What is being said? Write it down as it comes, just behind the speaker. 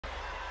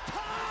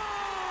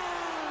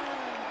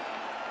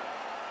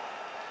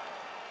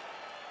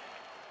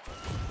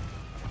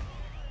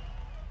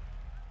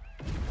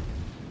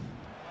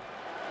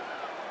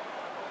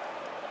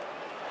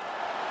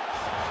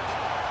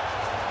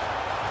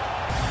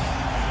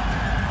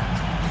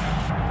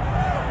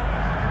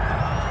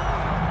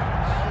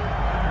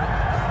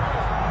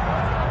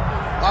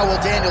All right,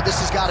 well, Daniel, this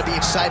has got to be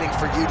exciting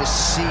for you to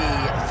see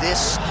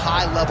this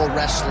high-level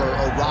wrestler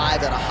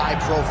arrive at a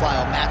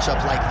high-profile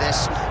matchup like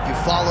this. You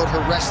followed her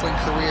wrestling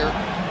career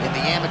in the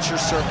amateur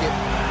circuit,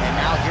 and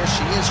now here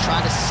she is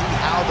trying to see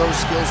how those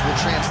skills will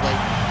translate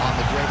on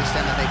the greatest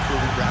MMA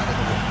proving ground in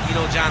the world. You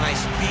know, John, I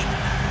speak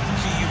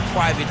to you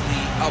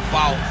privately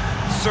about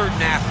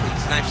certain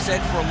athletes, and I've said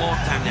for a long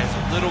time, there's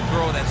a little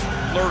girl that's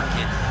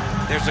lurking.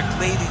 There's a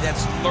lady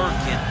that's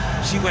lurking.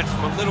 She went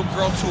from a little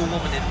girl to a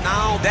woman, and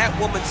now that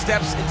woman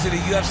steps into the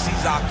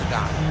UFC's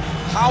octagon.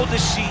 How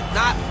does she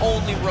not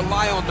only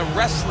rely on the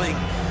wrestling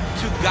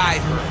to guide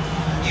her,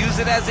 use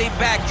it as a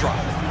backdrop,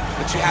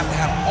 but you have to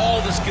have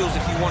all the skills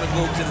if you want to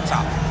go to the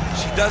top.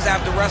 She does have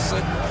the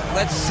wrestling.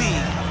 Let's see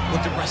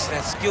what the rest of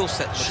that skill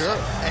set looks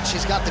like. And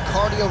she's got the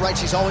cardio right.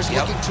 She's always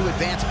looking to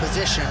advance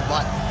position,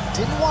 but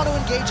didn't want to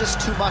engage us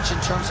too much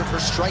in terms of her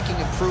striking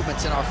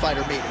improvements in our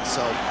fighter meetings. So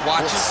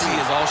watch and see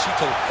is all she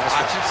told us.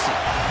 Watch and see.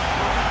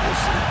 We'll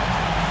see.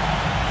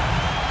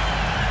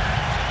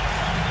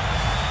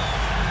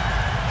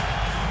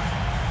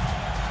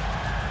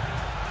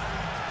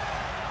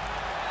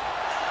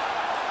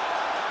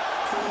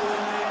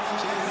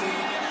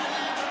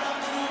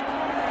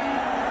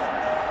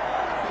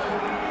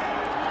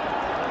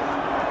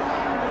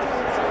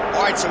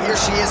 All right, so here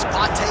she is,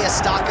 Pate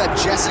Estaca,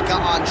 Jessica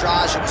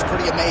Andrade. It was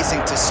pretty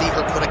amazing to see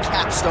her put a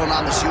capstone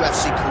on this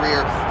UFC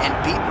career and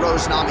beat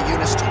Rose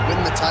Namajunas to win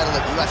the title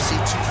at UFC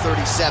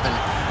 237.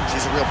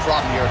 She's a real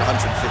problem here at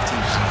 115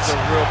 pounds. She's a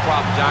real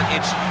problem, John,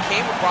 and she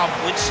became a problem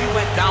when she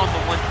went down to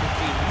 115.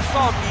 You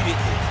saw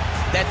immediately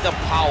that the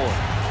power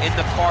and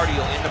the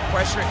cardio and the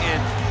pressure and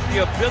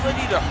the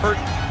ability to hurt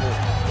people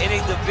in a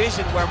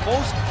division where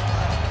most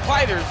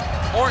fighters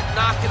aren't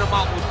knocking them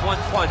out with one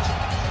punch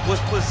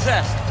was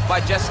possessed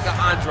by Jessica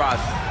Andrade.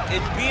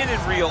 And being in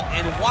Rio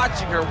and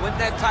watching her win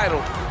that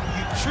title,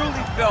 you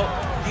truly felt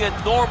the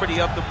enormity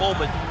of the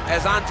moment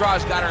as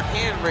Andrade got her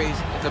hand raised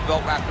and the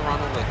belt wrapped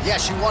around her waist. Yeah,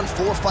 she won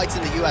 4 fights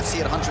in the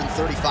UFC at 135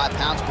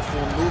 pounds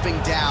before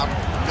moving down.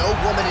 No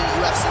woman in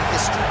UFC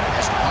history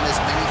has won as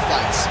many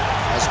fights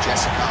as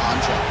Jessica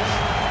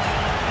Andrade.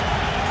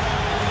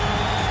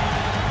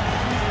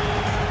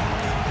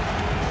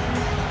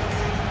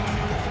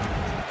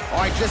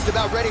 All right, just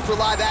about ready for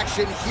live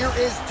action. Here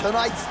is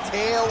tonight's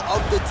tale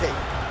of the tape.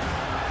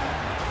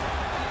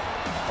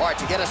 All right,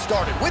 to get us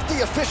started with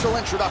the official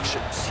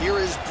introductions, here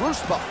is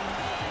Bruce Buffer.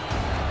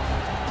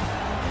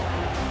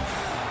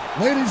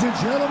 Ladies and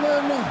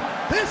gentlemen,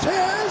 this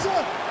is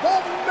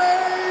the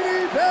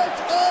main event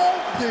of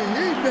the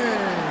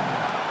evening.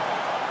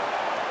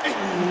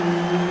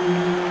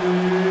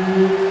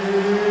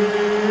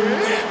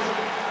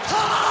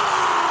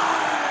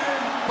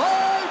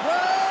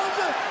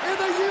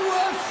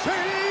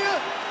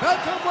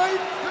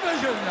 Bantamweight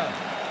division.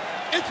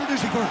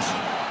 Introducing first,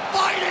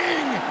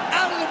 fighting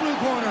out of the blue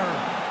corner,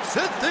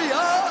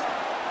 Cynthia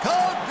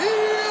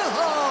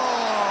Calvillo.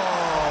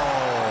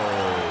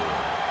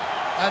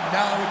 And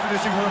now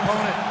introducing her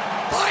opponent,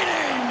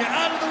 fighting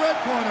out of the red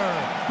corner,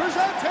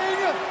 presenting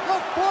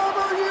the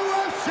former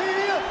UFC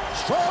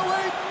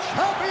strawweight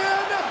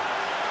champion,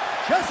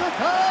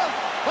 Jessica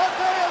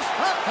Andrade.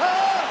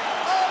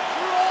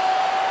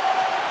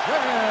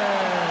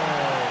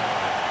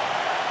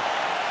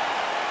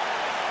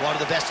 One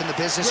of the best in the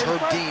business,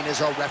 Herb Dean, is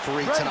our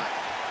referee tonight.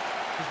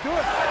 Let's do it.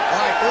 All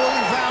right,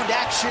 early round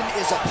action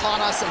is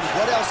upon us, and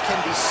what else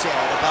can be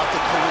said about the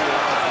career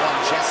of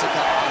one Jessica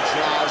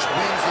Andrade?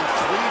 Wins in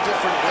 3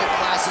 different weight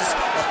classes,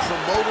 a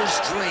promoter's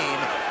dream,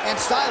 and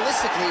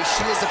stylistically,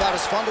 she is about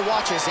as fun to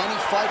watch as any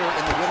fighter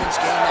in the women's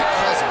game at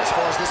present. As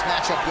far as this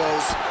matchup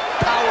goes,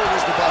 power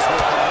was the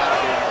buzzword coming out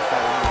of here in our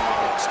fighter meeting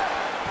at ringside.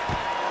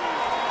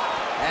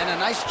 And a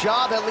nice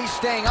job at least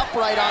staying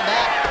upright on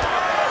that.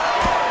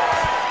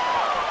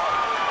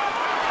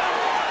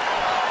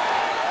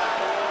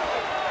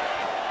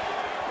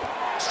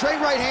 Straight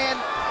right hand,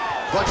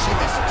 but she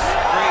misses.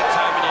 Great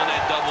timing on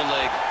that double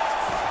leg.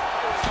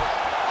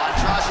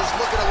 Andrade is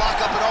looking to lock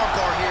up an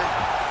armbar here.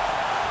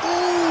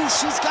 Ooh,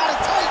 she's got it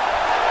tight.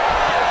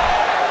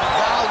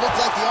 Wow, looked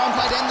like the arm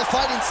might end the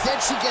fight. Instead,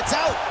 she gets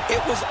out.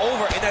 It was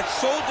over, and that's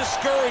so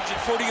discouraging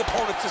for the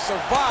opponent to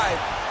survive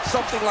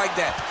something like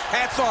that.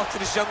 Hats off to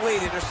this young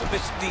lady and her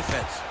submission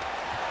defense.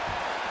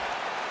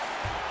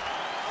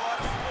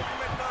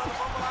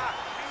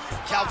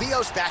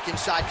 Calvillo's back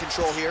inside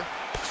control here.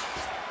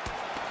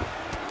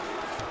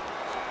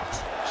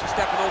 She's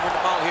stepping over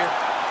the mount here.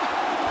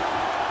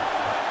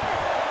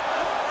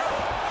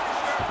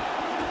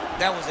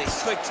 That was a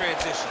slick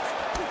transition.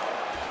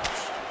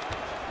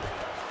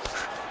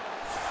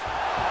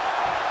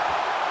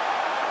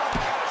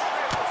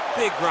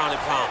 Big ground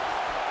and pound.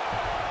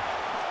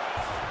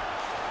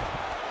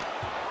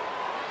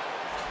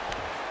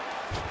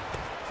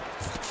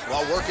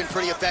 Well, working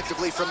pretty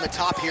effectively from the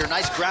top here.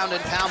 Nice ground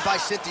and pound by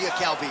Cynthia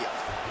Calvillo.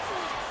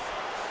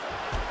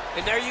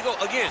 And there you go,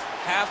 again,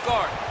 half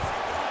guard.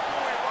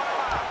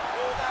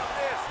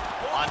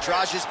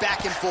 Andrade is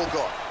back in full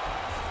guard.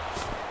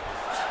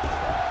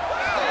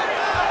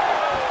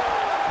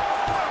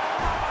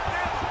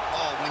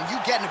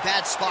 get in a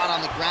bad spot on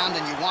the ground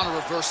and you want to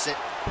reverse it,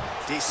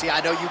 DC, I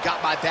know you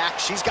got my back.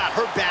 She's got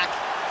her back,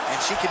 and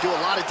she can do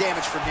a lot of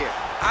damage from here.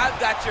 I've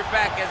got your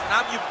back, as and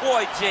I'm your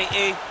boy,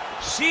 J.A.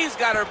 She's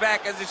got her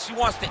back as if she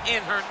wants to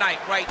end her night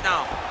right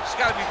now. She's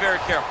got to be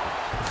very careful.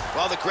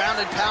 Well, the ground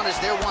and pound is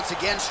there once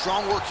again.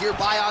 Strong work here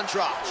by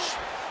Andrade.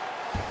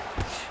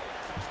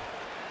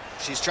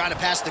 She's trying to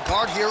pass the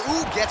guard here.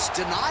 Ooh, gets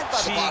denied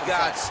by the bottom fighter. She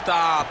got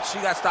stopped. She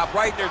got stopped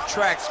right in their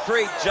tracks.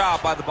 Great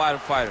job by the bottom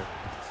fighter.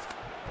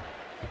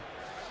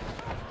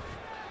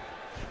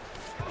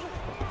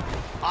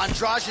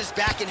 Andrade is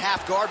back in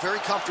half guard. Very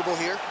comfortable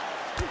here.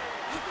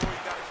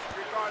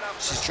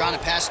 She's trying to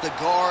pass the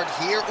guard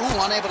here.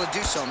 Ooh, unable to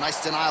do so.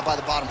 Nice denial by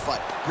the bottom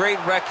fighter. Great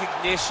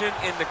recognition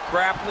in the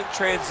grappling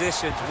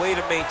transitions. Way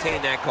to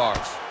maintain that guard.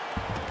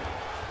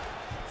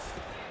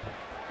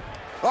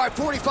 All right,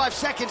 45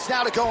 seconds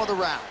now to go in the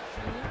round.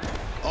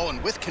 Oh,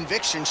 and with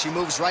conviction, she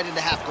moves right into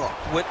half guard.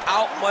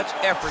 Without much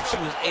effort, she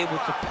was able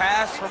to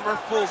pass from her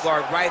full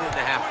guard right into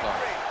half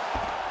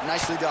guard.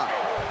 Nicely done.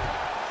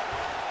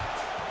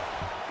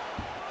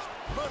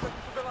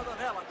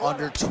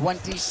 Under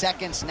 20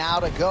 seconds now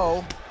to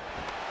go.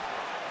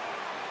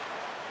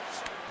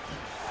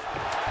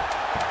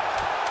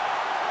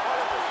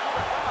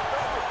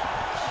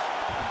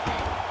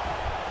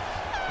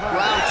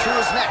 Round 2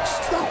 is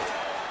next.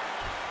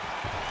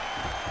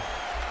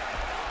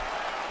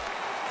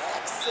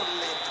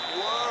 Excellent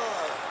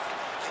work.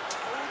 I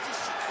told you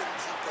she couldn't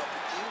keep up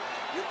with you.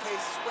 Your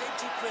pace is way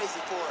too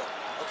crazy for her,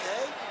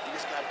 okay? You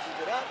just gotta keep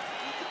it up.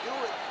 You can do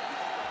it.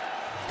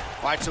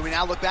 All right, so we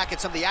now look back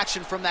at some of the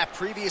action from that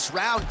previous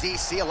round,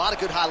 DC. A lot of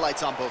good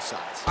highlights on both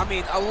sides. I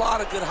mean, a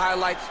lot of good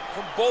highlights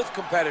from both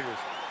competitors.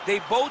 They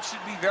both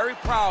should be very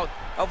proud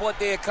of what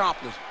they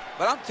accomplished.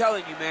 But I'm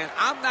telling you, man,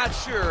 I'm not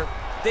sure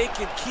they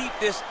can keep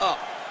this up.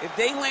 If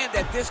they land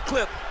at this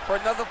clip for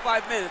another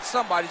 5 minutes,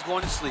 somebody's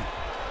going to sleep.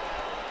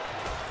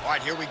 All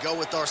right, here we go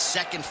with our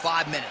second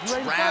 5 minutes.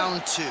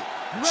 Round 2.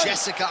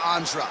 Jessica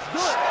Andrade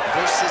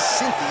versus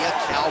Cynthia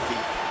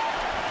Calvillo.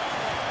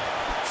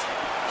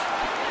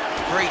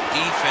 Great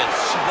defense.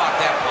 She blocked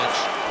that punch.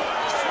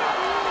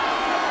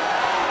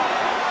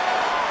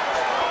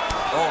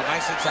 Oh,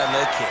 nice inside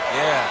leg kick.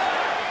 Yeah.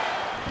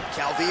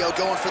 Calvillo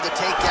going for the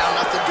takedown.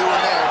 Nothing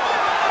doing there.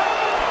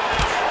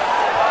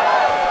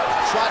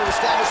 Try to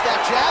establish that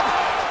jab.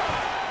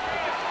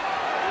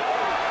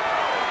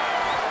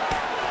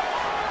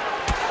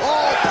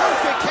 Oh,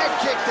 perfect head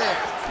kick there.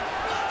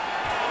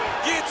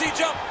 Guillotine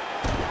jump.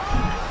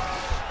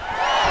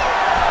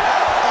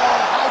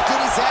 Oh, how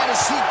good is that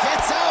as she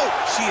gets out?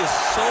 She is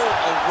so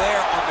aware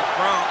on the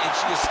ground, and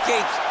she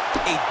escapes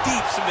a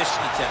deep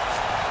submission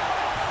attempt.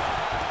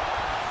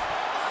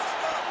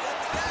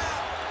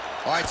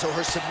 All right, so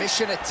her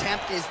submission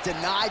attempt is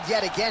denied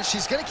yet again.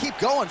 She's going to keep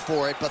going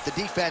for it, but the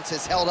defense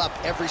has held up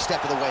every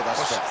step of the way thus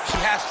far. She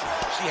has to.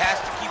 She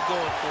has to keep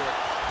going for it,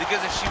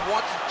 because if she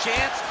wants a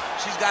chance,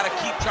 she's got to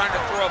keep trying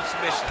to throw up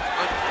submissions.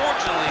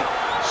 Unfortunately,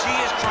 she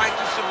is trying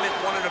to submit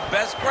one of the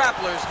best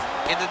grapplers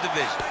in the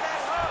division.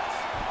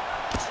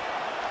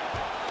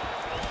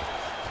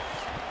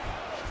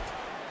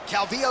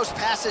 Calvillo's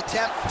pass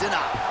attempt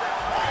denied.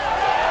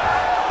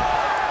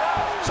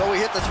 So we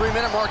hit the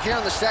 3-minute mark here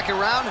in the second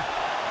round.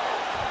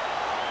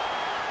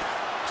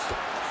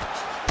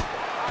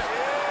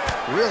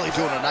 Really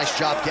doing a nice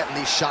job getting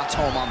these shots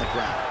home on the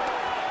ground.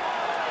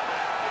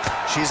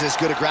 She's as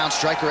good a ground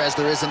striker as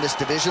there is in this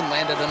division.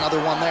 Landed another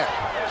one there.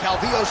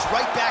 Calvillo's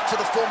right back to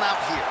the full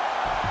mount here.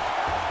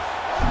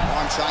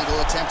 Arm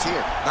triangle attempt here.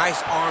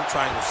 Nice arm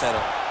triangle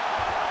setup.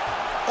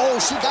 Oh,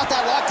 she got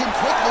that locked in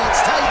quickly.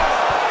 It's tight.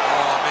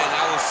 Oh, man,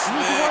 that was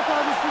slick.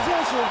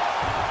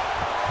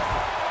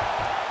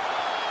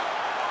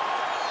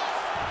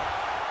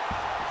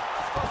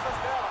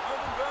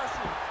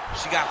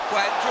 She got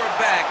flattened to her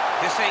back.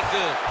 This ain't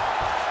good.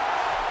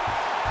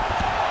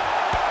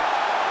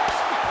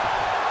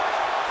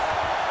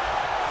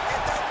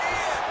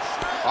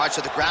 All right,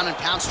 so the ground and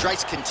pound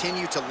strikes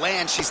continue to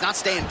land. She's not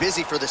staying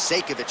busy for the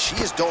sake of it. She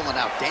is doling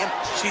out damage.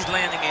 She's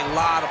landing a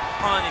lot of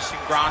punishing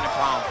ground and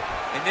pound.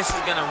 And this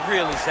is going to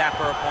really zap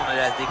her opponent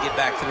as they get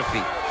back to the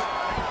feet.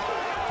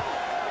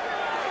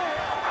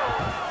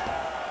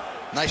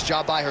 Nice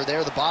job by her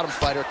there. The bottom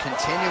fighter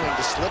continuing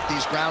to slip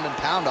these ground and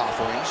pound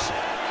offerings.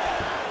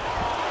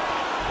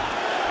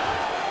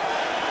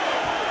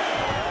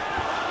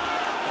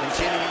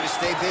 Continuing to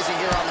stay busy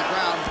here on the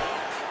ground.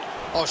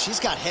 Oh, she's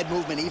got head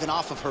movement even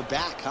off of her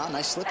back, huh?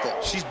 Nice slip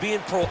there. She's being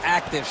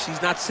proactive.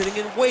 She's not sitting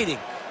and waiting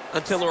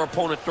until her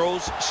opponent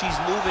throws. She's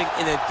moving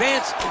in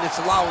advance, and it's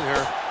allowing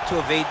her to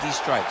evade these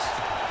strikes.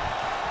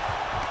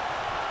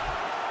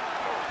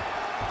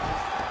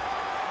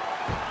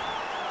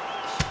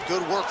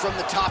 Good work from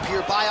the top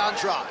here by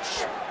Andrade.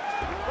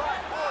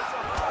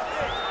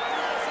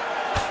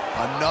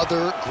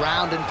 Another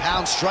ground and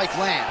pound strike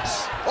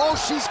lands. Oh,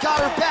 she's got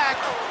her back.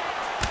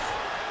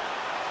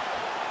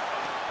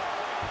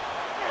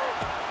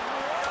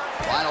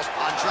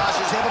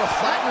 Andrade is able to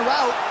flatten her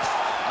out.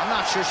 I'm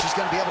not sure she's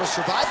going to be able to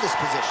survive this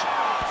position.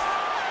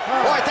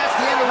 All right, that's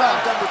the end of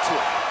round number 2.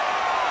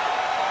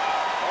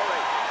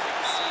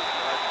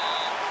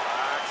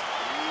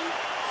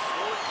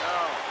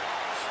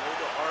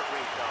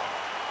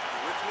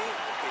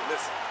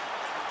 Listen,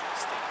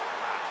 stay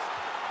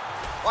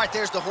relaxed. All right,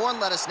 there's the horn.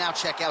 Let us now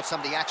check out some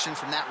of the action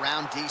from that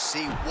round,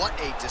 DC. What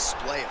a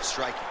display of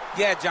striking.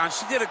 Yeah, John,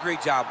 she did a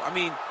great job. I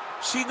mean,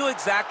 she knew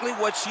exactly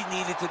what she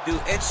needed to do,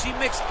 and she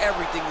mixed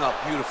everything up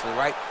beautifully,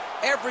 right?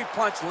 Every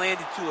punch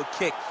landed to a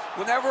kick.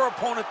 Whenever her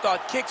opponent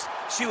thought kicks,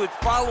 she would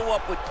follow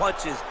up with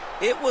punches.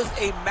 It was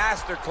a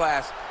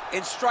masterclass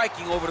in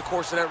striking over the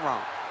course of that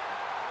round.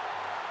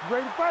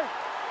 Ready to fight?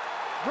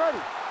 Ready.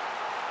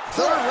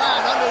 Third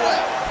round underway.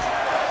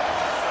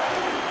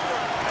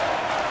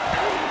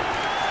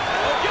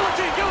 Oh,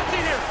 guillotine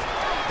here.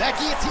 That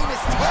guillotine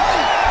is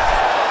tight.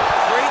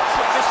 Great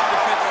submission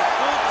defense on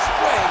full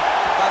display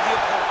by the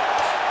opponent.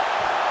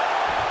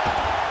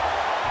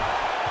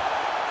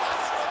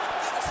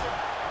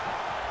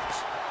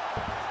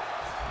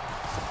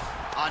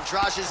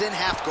 Andrade is in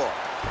half guard.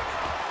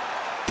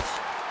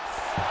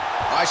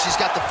 All right, she's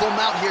got the full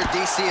mount here,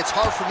 DC. It's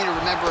hard for me to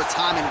remember a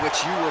time in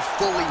which you were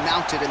fully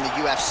mounted in the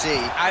UFC.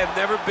 I have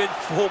never been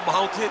full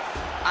mounted.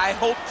 I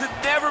hope to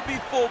never be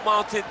full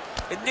mounted.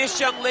 And this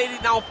young lady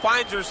now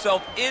finds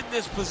herself in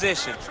this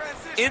position.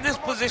 In this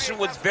position,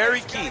 what's very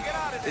key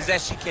is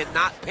that she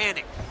cannot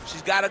panic.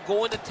 She's got to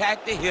go and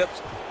attack the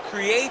hips,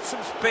 create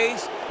some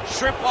space,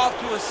 shrimp off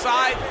to a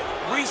side,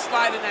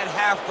 re-slide in that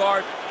half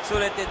guard so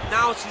that then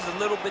now she's a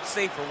little bit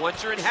safer.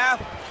 Once you're in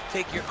half,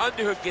 take your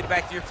underhook, get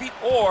back to your feet,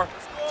 or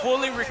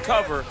fully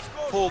recover,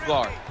 full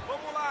guard.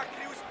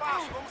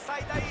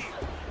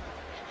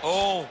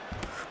 Oh.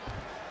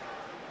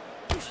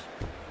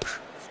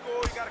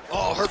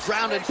 Oh, her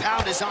ground and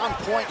pound is on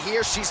point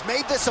here. She's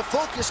made this a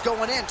focus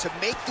going in to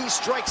make these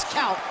strikes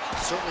count.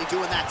 Certainly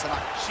doing that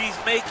tonight. She's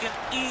making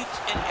each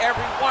and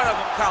every one of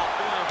them count.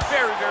 Doing a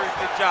very, very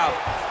good job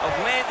of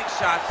landing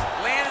shots,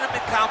 landing them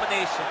in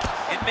combination,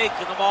 and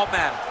making them all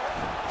matter.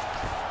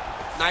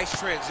 Nice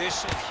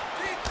transition.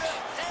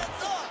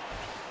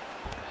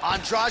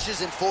 Andrade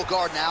is in full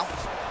guard now.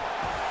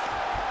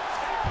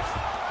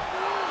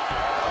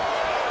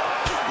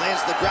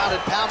 Lands the ground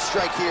and pound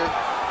strike here.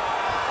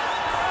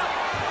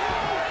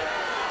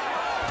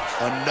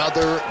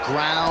 Another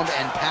ground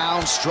and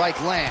pound strike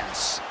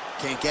lands.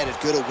 Can't get it.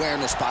 Good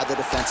awareness by the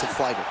defensive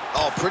fighter.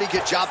 Oh, pretty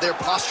good job there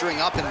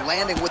posturing up and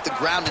landing with the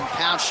ground and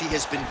pound. She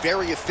has been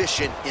very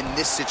efficient in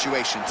this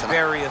situation tonight.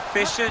 Very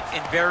efficient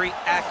and very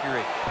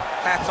accurate.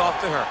 Hats off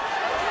to her.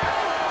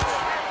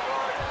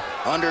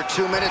 Under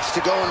 2 minutes to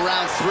go in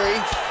round 3.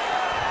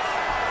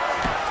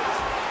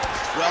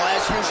 Well,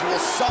 as usual,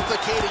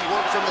 suffocating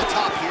work from the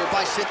top here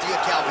by Cynthia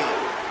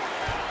Calvillo.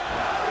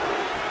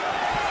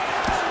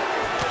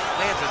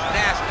 Lands a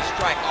nasty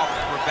strike off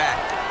of her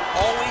back.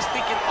 Always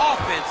thinking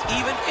offense,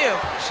 even if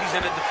she's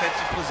in a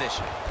defensive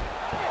position.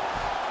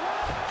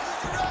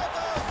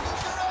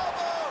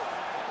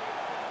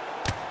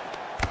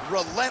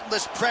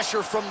 Relentless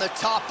pressure from the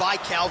top by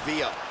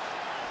Calvillo.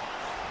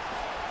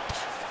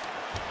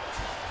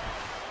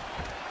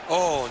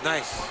 Oh,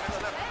 nice.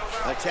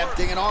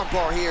 Attempting an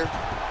armbar here.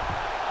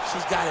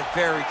 She's got it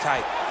very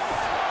tight.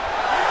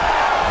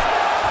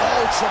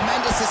 Oh,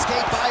 tremendous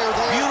escape by her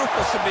there.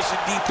 Beautiful submission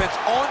defense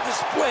on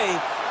display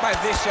by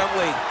this young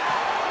lady.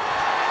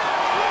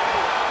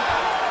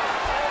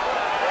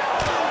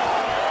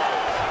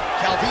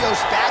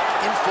 Calvillo's back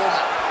in full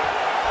mount.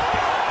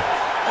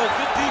 Oh,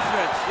 good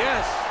defense,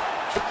 yes.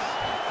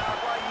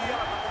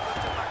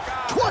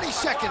 20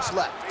 seconds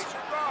left.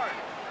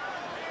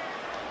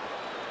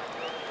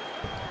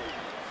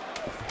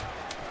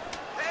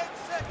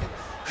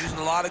 Using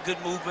a lot of good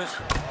movement.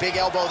 Big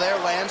elbow there,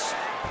 lands.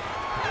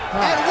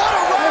 And what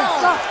a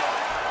round!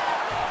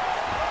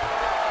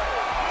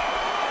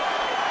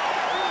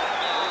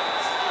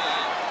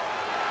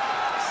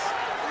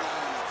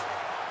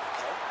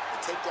 The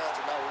takedowns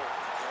are not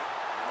working, okay?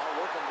 You're not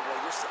working the way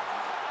you're setting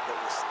them, but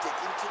we're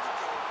sticking to the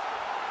game.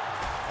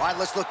 All right,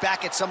 let's look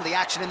back at some of the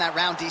action in that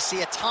round,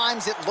 DC. At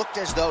times, it looked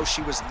as though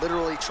she was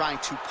literally trying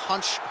to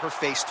punch her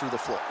face through the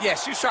floor. Yeah,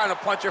 she's trying to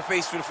punch her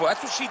face through the floor.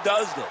 That's what she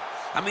does, though.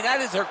 I mean,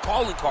 that is her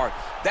calling card.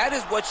 That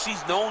is what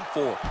she's known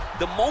for.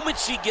 The moment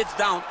she gets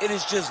down, it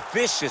is just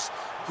vicious.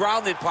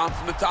 Ground and pound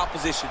from the top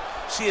position.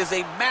 She is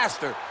a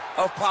master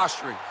of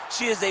posturing.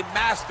 She is a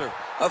master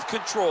of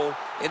control.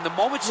 And the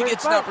moment she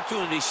gets an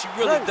opportunity, she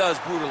really does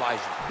brutalize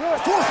you.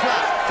 Fourth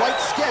round, fight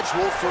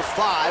scheduled for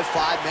 5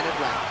 5-minute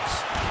rounds.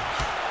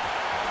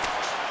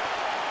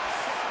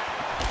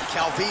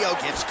 Calvillo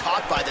gets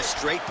caught by the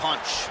straight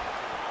punch.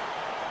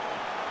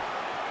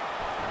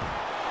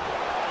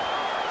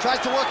 Tries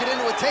to work it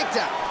into a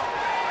takedown.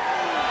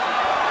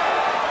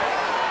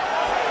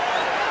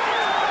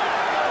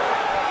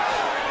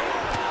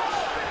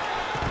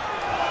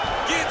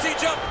 Guillotine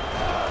jump.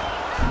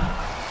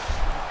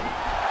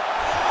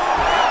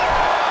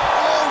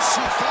 Oh,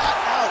 she got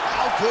out.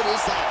 How good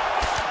is that?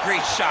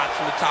 Great shot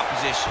from the top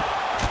position.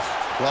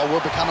 Well, we're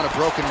becoming a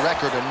broken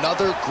record.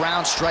 Another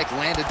ground strike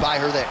landed by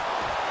her there.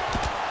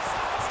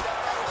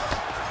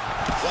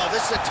 Well,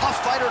 this is a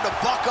tough fighter to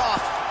buck off.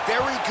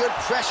 Very good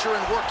pressure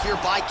and work here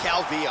by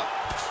Calvillo.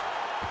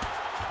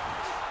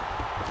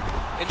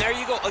 And there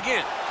you go,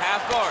 again,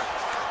 half guard.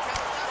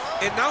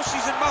 And now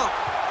she's in mount.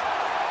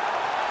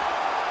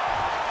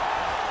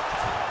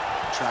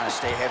 trying to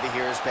stay heavy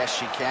here as best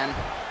she can.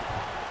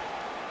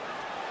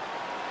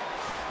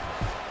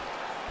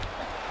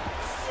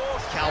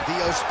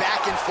 Calvillo's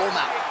back in full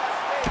mount.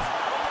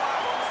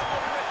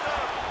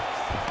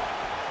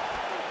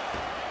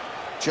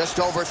 Just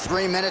over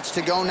 3 minutes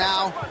to go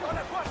now.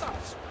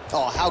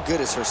 Oh, how good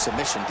is her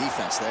submission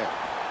defense there?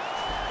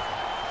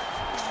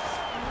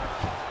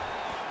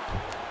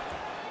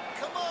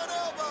 Come on,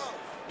 elbow.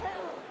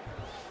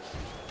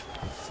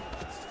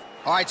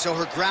 All right, so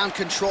her ground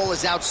control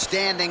is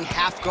outstanding.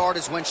 Half guard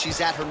is when she's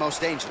at her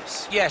most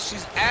dangerous. Yeah,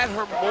 she's at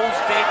her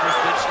most dangerous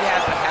when she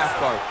has a half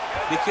guard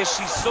because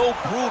she's so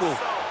brutal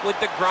with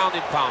the ground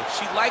and pound.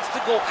 She likes to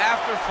go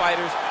after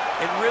fighters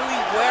and really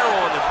wear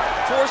on them,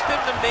 force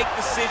them to make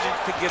decisions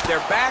to give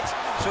their backs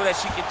so that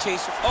she can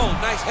chase them. Oh,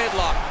 nice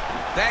headlock.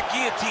 That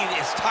guillotine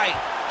is tight.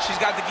 She's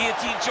got the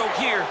guillotine choke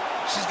here.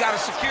 She's got to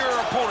secure her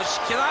opponent.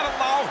 She cannot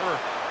allow her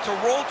to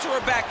roll to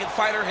her back and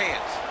fight her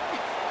hands.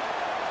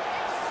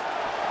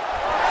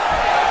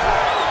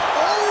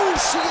 Oh,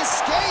 she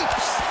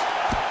escapes.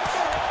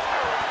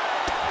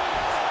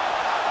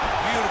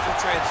 Beautiful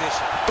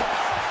transition.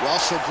 Well,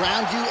 she'll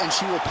ground you and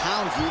she will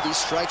pound you.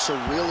 These strikes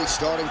are really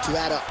starting to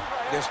add up.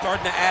 They're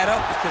starting to add up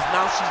because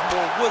now she's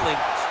more willing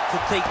to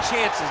take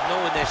chances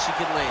knowing that she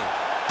can land.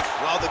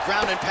 Well, the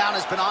ground and pound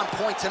has been on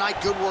point tonight.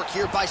 Good work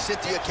here by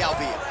Cynthia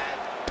Calvillo.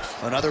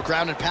 Another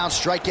ground and pound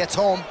strike gets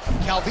home.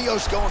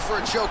 Calvillo's going for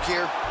a choke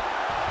here.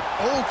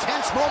 Oh,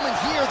 tense moment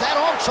here. That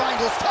arm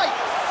triangle's tight.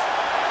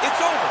 It's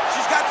over.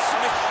 She's got the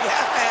submission. She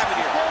has to have it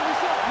here. Oh,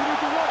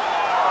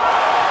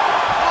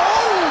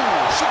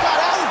 she got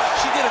out.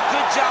 She did a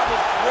good job of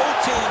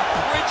rotating,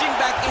 bridging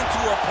back into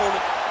her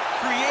opponent,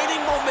 creating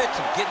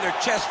momentum, getting her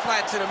chest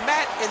flat to the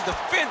mat, and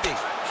defending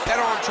that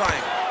arm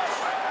triangle.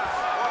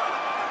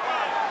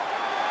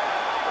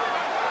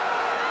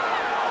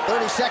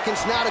 30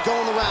 seconds now to go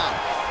in the round.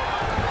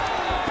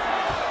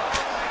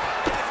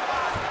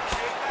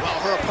 Well,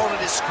 her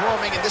opponent is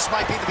squirming, and this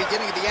might be the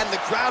beginning of the end. The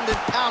ground and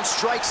pound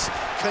strikes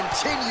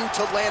continue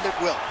to land at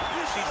will.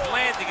 She's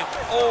landing it.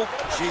 Oh,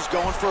 she's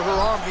going for her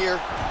arm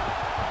here.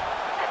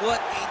 What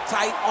a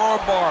tight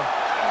arm bar.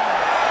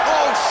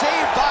 Oh,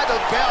 saved by the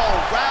bell.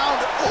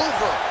 Round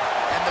over.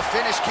 And the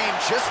finish came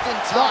just in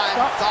time.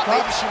 Thought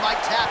maybe she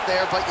might tap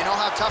there, but you know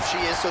how tough she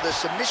is. So the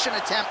submission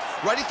attempt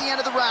right at the end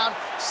of the round,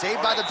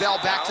 saved by the bell,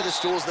 back to the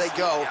stools they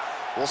go.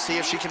 We'll see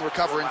if she can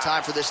recover in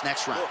time for this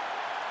next round. Look,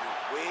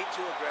 you're way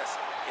too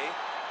aggressive, okay?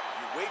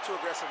 You're way too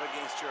aggressive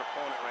against your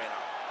opponent right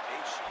now,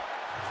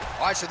 okay?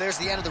 All right, so there's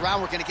the end of the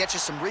round. We're going to get you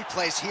some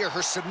replays here.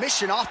 Her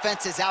submission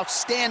offense is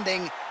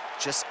outstanding,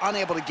 just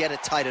unable to get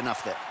it tight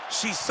enough there.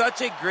 She's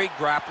such a great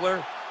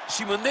grappler.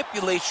 She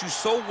manipulates you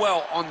so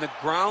well on the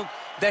ground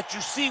that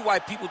you see why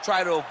people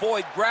try to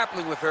avoid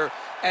grappling with her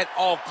at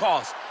all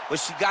costs. But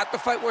she got the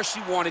fight where she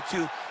wanted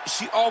to.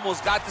 She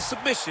almost got the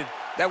submission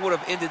that would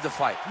have ended the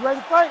fight. You ready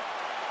to fight?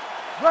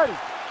 Ready.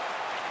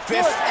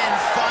 Fifth and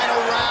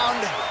final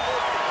round.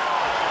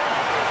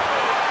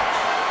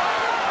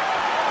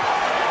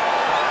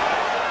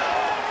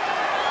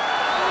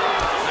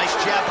 Nice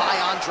jab by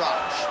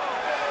Andrade.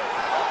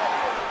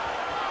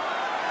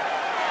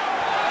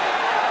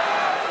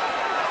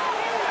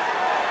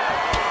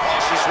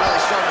 She's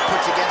really starting to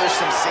put together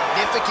some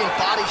significant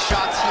body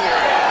shots here,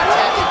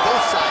 attacking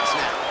both sides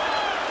now.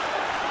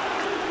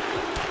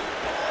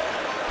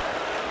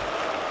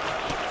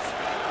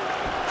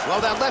 Well,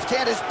 that left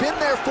hand has been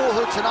there for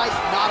her tonight,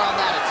 not on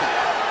that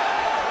attempt.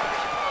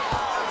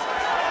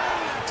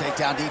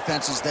 Takedown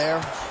defense is there.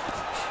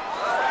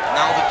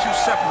 Now the two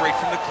separate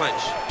from the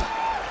clinch.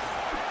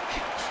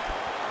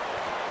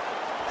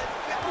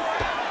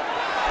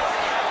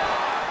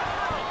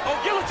 Oh,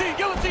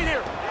 guillotine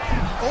here.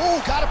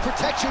 Oh, gotta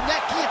protect your neck.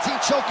 Guillotine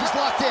choke is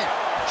locked in.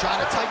 Trying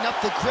to tighten up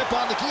the grip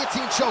on the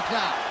guillotine choke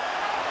now.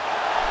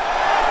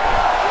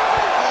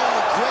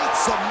 Oh, great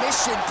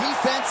submission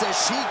defense as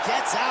she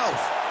gets out.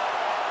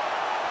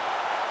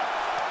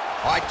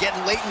 All right,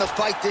 getting late in the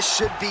fight. This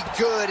should be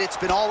good. It's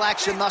been all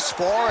action thus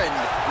far, and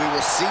we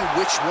will see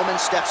which woman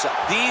steps up.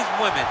 These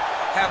women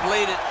have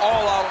laid it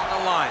all out on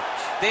the line.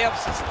 They have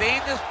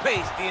sustained this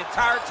pace the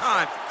entire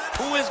time.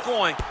 Who is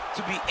going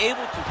to be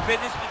able to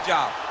finish the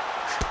job?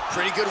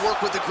 Pretty good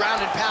work with the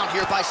ground and pound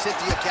here by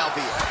Cynthia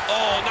Calvillo.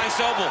 Oh, nice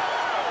elbow.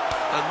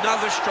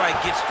 Another strike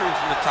gets through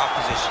from the top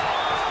position.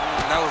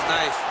 That was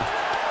nice.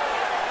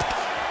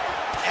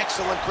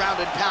 Excellent ground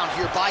and pound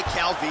here by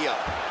Calvillo.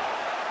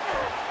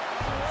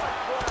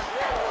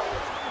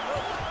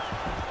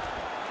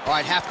 All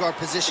right, half guard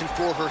position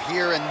for her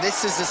here, and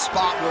this is a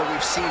spot where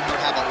we've seen her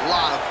have a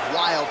lot of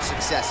wild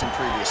success in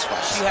previous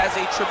fights. She has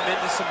a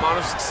tremendous amount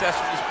of success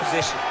from this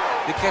position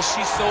because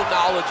she's so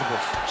knowledgeable.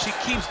 She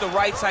keeps the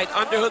right side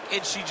underhook,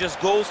 and she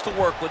just goes to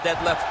work with that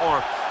left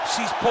arm.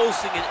 She's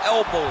posting and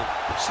elbowing.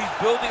 She's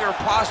building her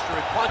posture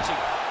and punching.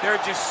 There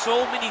are just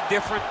so many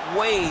different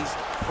ways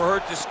for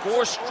her to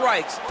score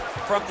strikes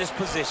from this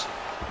position.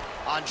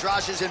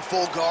 Andrade is in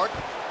full guard.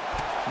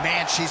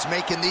 Man, she's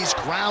making these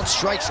ground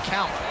strikes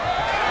count.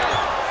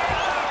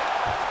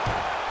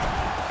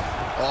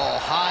 Oh,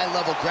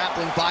 high-level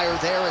grappling by her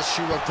there as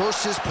she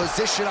reverses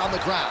position on the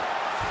ground.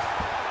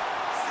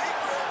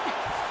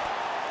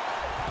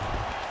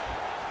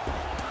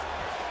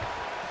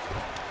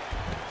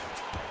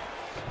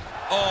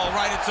 Oh,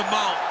 right into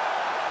mount.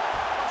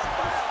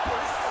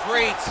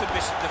 Great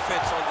submission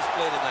defense on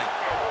display tonight.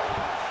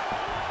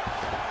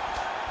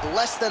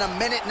 Less than a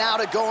minute now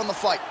to go in the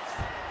fight.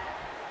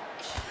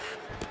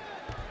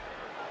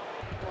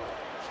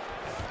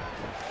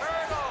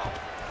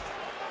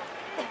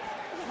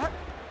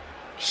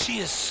 She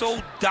is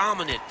so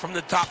dominant from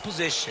the top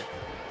position.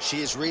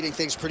 She is reading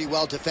things pretty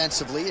well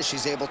defensively as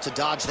she's able to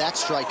dodge that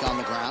strike on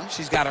the ground.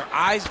 She's got her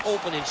eyes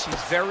open and she's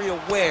very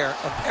aware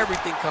of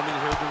everything coming in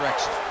her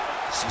direction.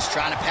 She's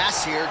trying to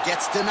pass here,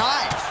 gets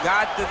denied.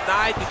 Got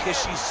denied because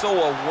she's so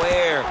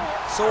aware,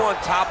 so on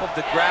top of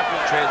the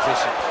grappling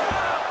transition.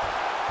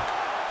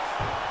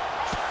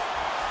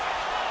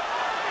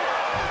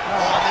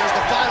 Oh, there's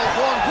the final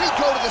horn. We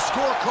go to the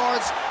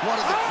scorecards. One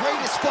of the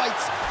greatest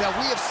fights that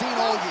we have seen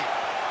all year.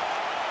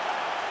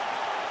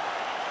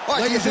 All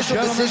right, the official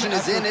decision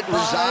is in. It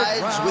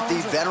resides with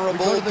the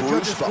venerable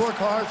Bruce Buffer.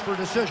 Scorecards for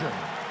decision.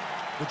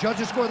 The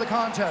judges score the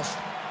contest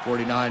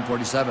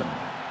 49-47,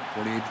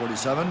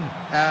 48-47,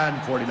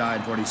 and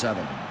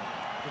 49-47.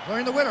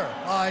 Declaring the winner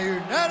by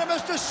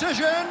unanimous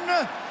decision,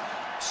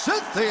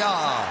 Cynthia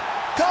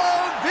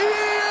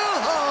Calvillo.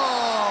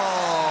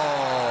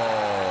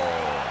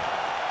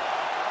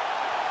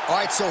 All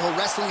right, so her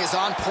wrestling is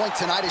on point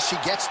tonight as she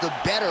gets the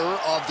better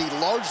of the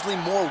largely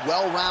more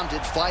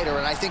well-rounded fighter.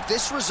 And I think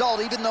this result,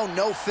 even though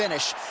no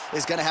finish,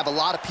 is going to have a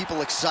lot of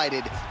people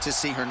excited to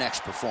see her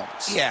next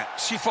performance. Yeah,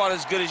 she fought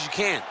as good as you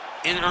can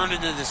in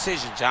earning the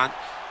decision, John.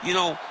 You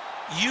know,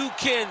 you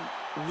can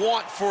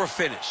want for a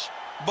finish,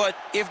 but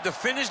if the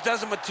finish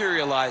doesn't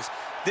materialize,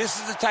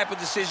 this is the type of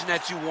decision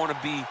that you want to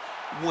be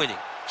winning.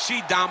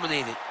 She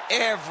dominated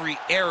every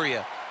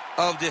area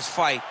of this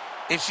fight,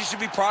 and she should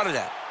be proud of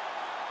that.